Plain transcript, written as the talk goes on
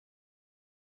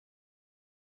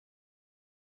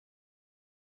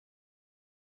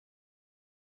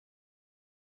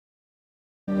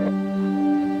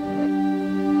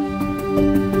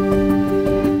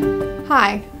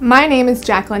Hi, my name is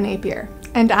Jaclyn Napier,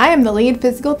 and I am the lead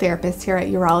physical therapist here at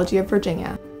Urology of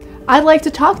Virginia. I'd like to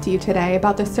talk to you today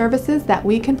about the services that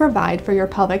we can provide for your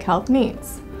pelvic health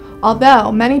needs.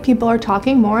 Although many people are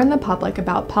talking more in the public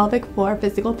about pelvic floor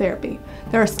physical therapy,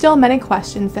 there are still many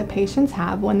questions that patients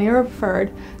have when they are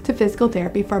referred to physical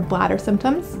therapy for bladder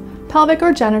symptoms, pelvic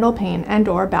or genital pain,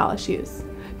 and/or bowel issues.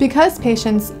 Because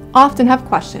patients often have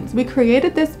questions, we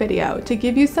created this video to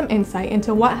give you some insight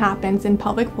into what happens in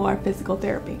pelvic floor physical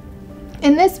therapy.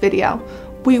 In this video,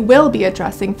 we will be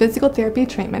addressing physical therapy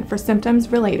treatment for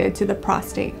symptoms related to the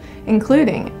prostate,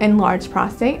 including enlarged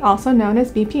prostate, also known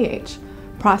as BPH,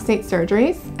 prostate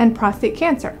surgeries, and prostate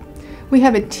cancer. We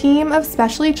have a team of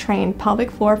specially trained pelvic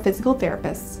floor physical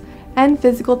therapists and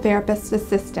physical therapist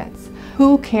assistants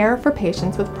who care for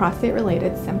patients with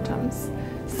prostate-related symptoms.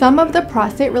 Some of the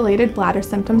prostate-related bladder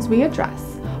symptoms we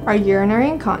address are urinary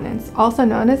incontinence, also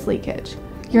known as leakage,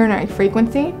 urinary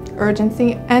frequency,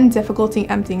 urgency, and difficulty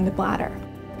emptying the bladder.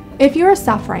 If you are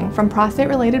suffering from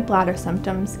prostate-related bladder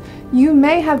symptoms, you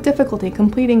may have difficulty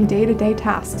completing day-to-day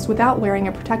tasks without wearing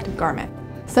a protective garment,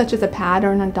 such as a pad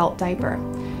or an adult diaper.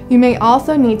 You may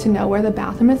also need to know where the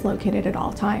bathroom is located at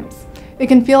all times. It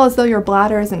can feel as though your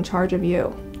bladder is in charge of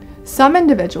you. Some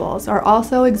individuals are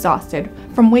also exhausted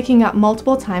from waking up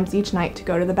multiple times each night to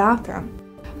go to the bathroom.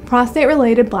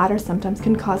 Prostate-related bladder symptoms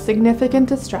can cause significant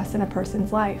distress in a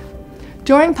person's life.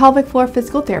 During pelvic floor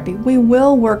physical therapy, we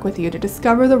will work with you to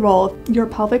discover the role your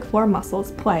pelvic floor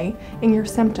muscles play in your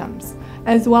symptoms,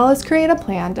 as well as create a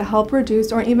plan to help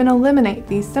reduce or even eliminate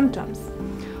these symptoms.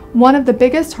 One of the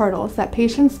biggest hurdles that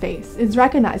patients face is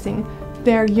recognizing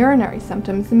their urinary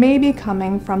symptoms may be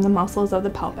coming from the muscles of the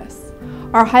pelvis.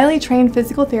 Our highly trained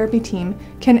physical therapy team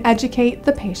can educate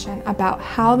the patient about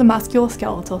how the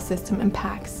musculoskeletal system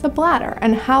impacts the bladder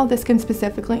and how this can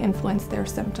specifically influence their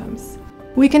symptoms.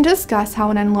 We can discuss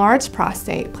how an enlarged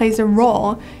prostate plays a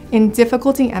role in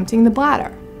difficulty emptying the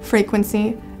bladder,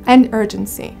 frequency, and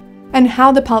urgency, and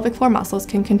how the pelvic floor muscles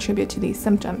can contribute to these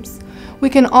symptoms. We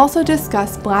can also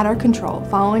discuss bladder control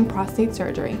following prostate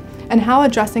surgery and how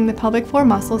addressing the pelvic floor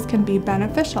muscles can be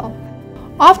beneficial.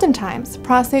 Oftentimes,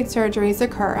 prostate surgeries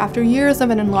occur after years of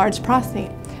an enlarged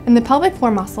prostate, and the pelvic floor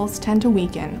muscles tend to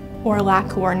weaken or lack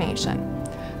coordination.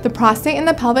 The prostate and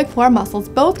the pelvic floor muscles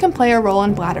both can play a role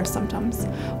in bladder symptoms.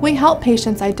 We help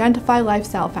patients identify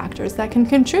lifestyle factors that can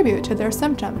contribute to their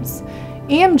symptoms.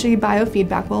 EMG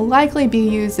biofeedback will likely be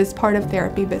used as part of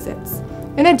therapy visits.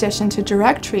 In addition to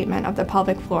direct treatment of the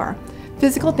pelvic floor,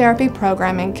 physical therapy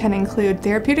programming can include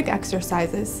therapeutic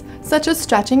exercises such as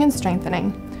stretching and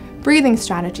strengthening, breathing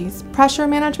strategies, pressure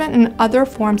management, and other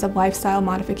forms of lifestyle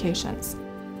modifications.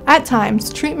 At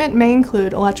times, treatment may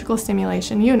include electrical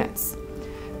stimulation units.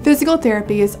 Physical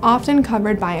therapy is often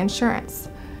covered by insurance.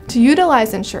 To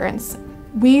utilize insurance,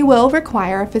 we will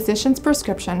require a physician's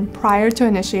prescription prior to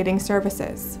initiating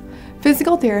services.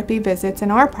 Physical therapy visits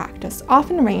in our practice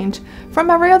often range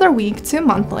from every other week to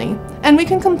monthly, and we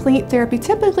can complete therapy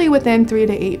typically within 3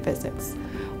 to 8 visits.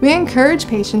 We encourage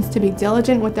patients to be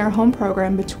diligent with their home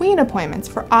program between appointments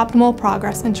for optimal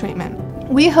progress and treatment.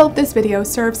 We hope this video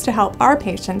serves to help our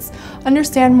patients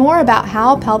understand more about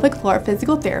how pelvic floor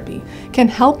physical therapy can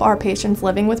help our patients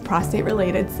living with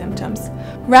prostate-related symptoms.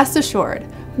 Rest assured,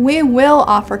 we will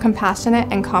offer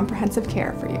compassionate and comprehensive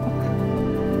care for you.